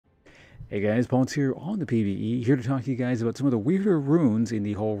Hey guys, Bones here on the PvE, here to talk to you guys about some of the weirder runes in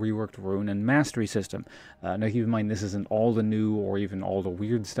the whole reworked rune and mastery system. Now keep in mind this isn't all the new or even all the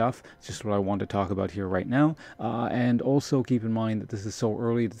weird stuff, it's just what I want to talk about here right now. And also keep in mind that this is so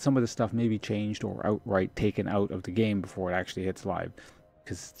early that some of the stuff may be changed or outright taken out of the game before it actually hits live.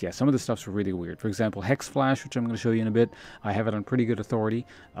 Because, yeah, some of the stuff's really weird. For example, Hexflash, which I'm going to show you in a bit, I have it on pretty good authority,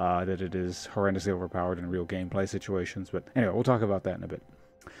 that it is horrendously overpowered in real gameplay situations. But anyway, we'll talk about that in a bit.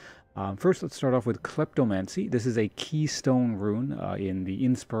 First, let's start off with Kleptomancy. This is a keystone rune in the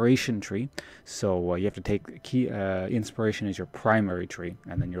inspiration tree. So you have to take inspiration as your primary tree,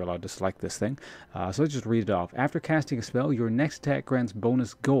 and then you're allowed to select this thing. So let's just read it off. After casting a spell, your next attack grants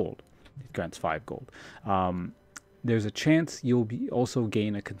bonus gold. It grants 5 gold. There's a chance you'll also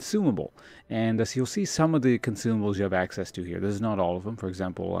gain a consumable. And so you'll see some of the consumables you have access to here. This is not all of them. For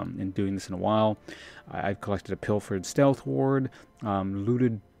example, in doing this in a while, I've collected a pilfered stealth ward,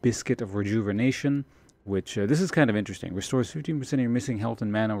 looted biscuit of rejuvenation, which this is kind of interesting. Restores 15% of your missing health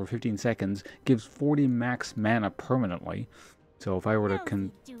and mana over 15 seconds, gives 40 max mana permanently. So if I were to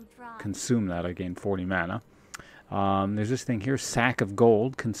consume that, I gain 40 mana. There's this thing here, sack of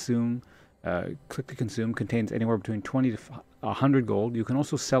gold, consume. Click to consume, contains anywhere between 20 to 100 gold. You can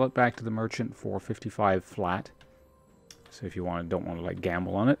also sell it back to the merchant for 55 flat. So if you don't want to like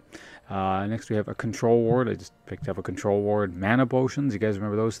gamble on it. Next we have a control ward. I just picked up a control ward. Mana potions. You guys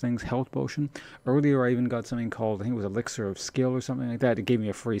remember those things? Health potion. Earlier I even got something called, I think it was elixir of skill or something like that. It gave me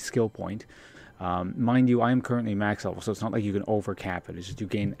a free skill point. Mind you, I am currently max level, so it's not like you can overcap it. It's just you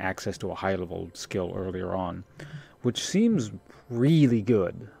gain access to a high level skill earlier on, which seems really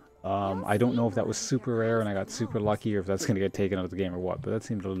good. I don't know if that was super rare and I got super lucky or if that's going to get taken out of the game or what, but that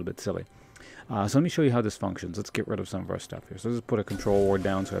seemed a little bit silly. So let me show you how this functions. Let's get rid of some of our stuff here. So let's just put a control ward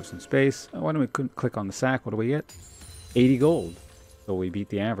down so we have some space. Why don't we click on the sack? What do we get? 80 gold. So we beat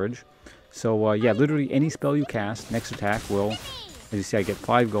the average. So yeah, literally any spell you cast, next attack will, as you see, I get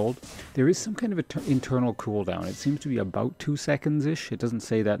 5 gold. There is some kind of internal cooldown. It seems to be about 2 seconds-ish. It doesn't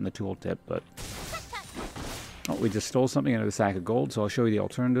say that in the tooltip, but... Oh, we just stole something out of the sack of gold, so I'll show you the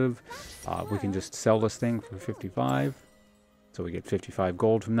alternative. We can just sell this thing for 55. So we get 55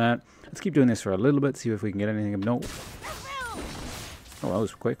 gold from that. Let's keep doing this for a little bit, see if we can get anything of note. Oh, that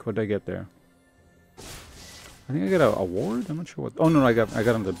was quick. What did I get there? I think I got a ward? I'm not sure what... Oh, no, I got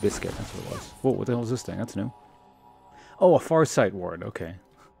him the biscuit. That's what it was. Whoa, what the hell is this thing? That's new. Oh, a Farsight ward. Okay.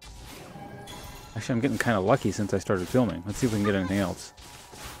 Actually, I'm getting kind of lucky since I started filming. Let's see if we can get anything else.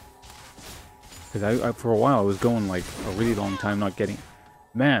 Because for a while, I was going like a really long time not getting...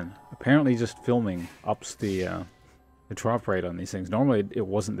 Man, apparently just filming ups the drop rate on these things. Normally, it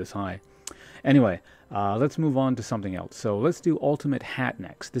wasn't this high. Anyway, let's move on to something else. So let's do Ultimate Hat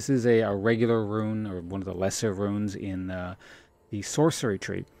next. This is a regular rune, or one of the lesser runes in the sorcery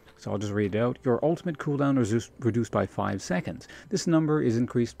tree. So I'll just read it out. Your ultimate cooldown is reduced by 5 seconds. This number is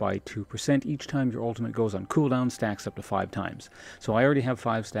increased by 2% each time your ultimate goes on cooldown, stacks up to 5 times. So I already have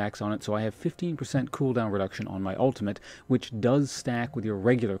 5 stacks on it, so I have 15% cooldown reduction on my ultimate, which does stack with your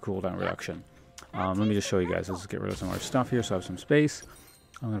regular cooldown reduction. Let me just show you guys. Let's get rid of some of our stuff here so I have some space.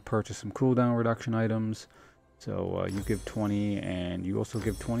 I'm going to purchase some cooldown reduction items. So you give 20 and you also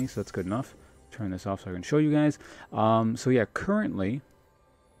give 20, so that's good enough. Turn this off so I can show you guys. So yeah, currently...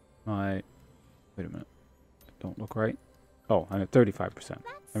 wait a minute. Don't look right. Oh, I'm at 35%.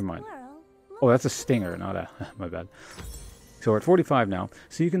 Never mind. Oh, that's a stinger, not a... my bad. So we're at 45 now.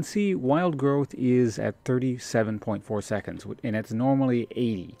 So you can see wild growth is at 37.4 seconds, and it's normally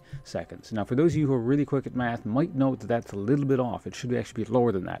 80 seconds. Now, for those of you who are really quick at math, might note that that's a little bit off. It should actually be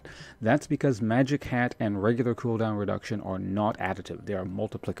lower than that. That's because Magic Hat and regular cooldown reduction are not additive. They are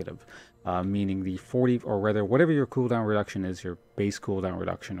multiplicative, meaning the 40, or rather, whatever your cooldown reduction is, your base cooldown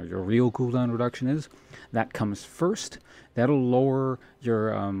reduction or your real cooldown reduction is, that comes first. That'll lower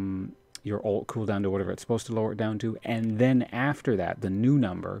your ult cooldown to whatever it's supposed to lower it down to, and then after that, the new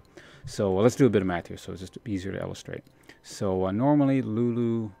number. So let's do a bit of math here, so it's just easier to illustrate. So normally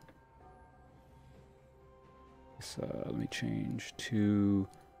Lulu, let me change to,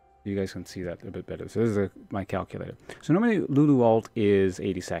 you guys can see that a bit better. So this is my calculator. So normally Lulu ult is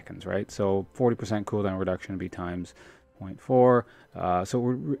 80 seconds, right? So 40% cooldown reduction would be times 0.4. So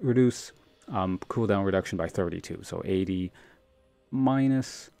we'll reduce cooldown reduction by 32. So 80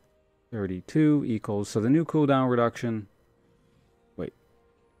 minus 32 equals, so the new cooldown reduction, wait,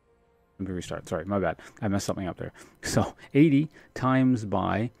 let me restart, sorry, my bad, I messed something up there. So 80 times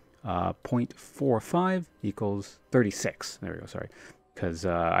by 0.45 equals 36, there we go, sorry, because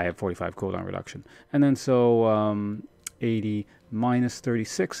I have 45 cooldown reduction. And then so 80 minus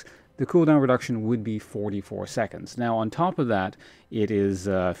 36, the cooldown reduction would be 44 seconds. Now, on top of that, it is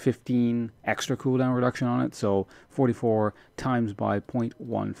 15 extra cooldown reduction on it. So 44 times by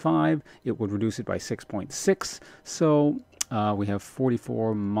 0.15, it would reduce it by 6.6. So we have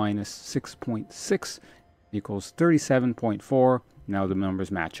 44 minus 6.6 equals 37.4. Now the numbers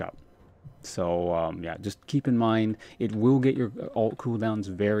match up. So yeah, just keep in mind, it will get your alt cooldowns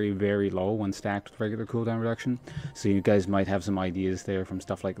very, very low when stacked with regular cooldown reduction. So you guys might have some ideas there from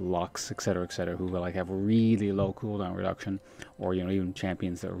stuff like Lux, etc., who will like have really low cooldown reduction, or even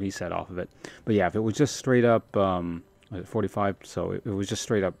champions that reset off of it. But yeah, if it was just straight up 45, so it was just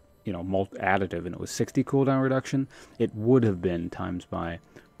straight up additive, and it was 60 cooldown reduction, it would have been times by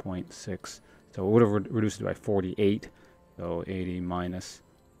 0.6, so it would have reduced it by 48. So 80 minus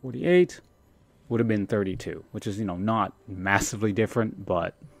 48 would have been 32, which is, not massively different,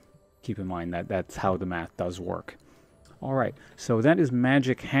 but keep in mind that that's how the math does work. All right, so that is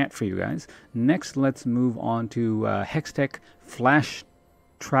Magic Hat for you guys. Next, let's move on to Hextech Flash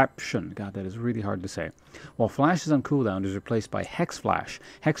Traption. God, that is really hard to say. While Flash is on cooldown, it is replaced by Hexflash.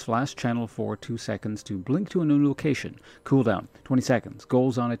 Hexflash, channel for 2 seconds to blink to a new location. Cooldown, 20 seconds.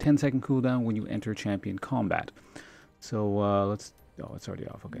 Goes on a 10-second cooldown when you enter champion combat. So let's... Oh, it's already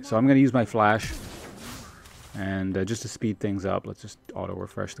off. Okay, so I'm going to use my flash, and just to speed things up, let's just auto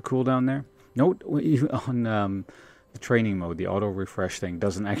refresh the cooldown there. Note on the training mode, the auto refresh thing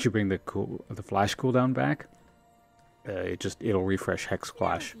doesn't actually bring the flash cooldown back. It'll refresh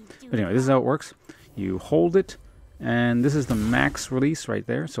Hexflash. But anyway, this is how it works. You hold it, and this is the max release right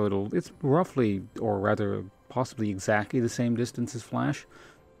there. So it's roughly, or rather possibly exactly the same distance as flash,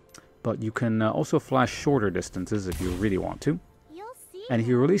 but you can also flash shorter distances if you really want to. And if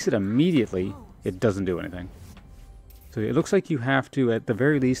you release it immediately, it doesn't do anything. So it looks like you have to, at the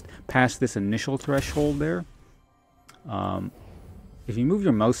very least, pass this initial threshold there. If you move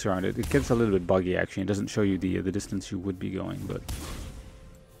your mouse around it, it gets a little bit buggy actually. It doesn't show you the distance you would be going. But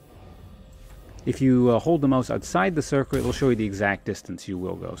if you hold the mouse outside the circle, it will show you the exact distance you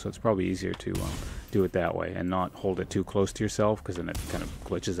will go. So it's probably easier to do it that way and not hold it too close to yourself, because then it kind of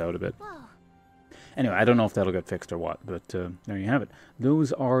glitches out a bit. Anyway, I don't know if that'll get fixed or what, but there you have it.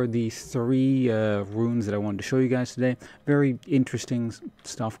 Those are the 3 runes that I wanted to show you guys today. Very interesting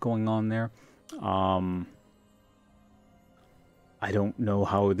stuff going on there. I don't know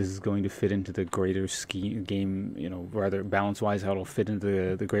how this is going to fit into the greater game, rather balance-wise, how it'll fit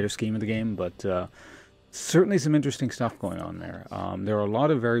into the greater scheme of the game, but certainly some interesting stuff going on there. There are a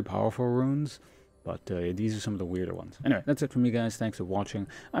lot of very powerful runes, but these are some of the weirder ones. Anyway, that's it from me, guys. Thanks for watching.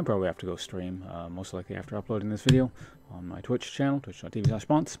 I probably have to go stream, most likely after uploading this video on my Twitch channel,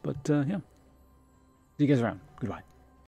 twitch.tv/Bonts. But yeah, see you guys around. Goodbye.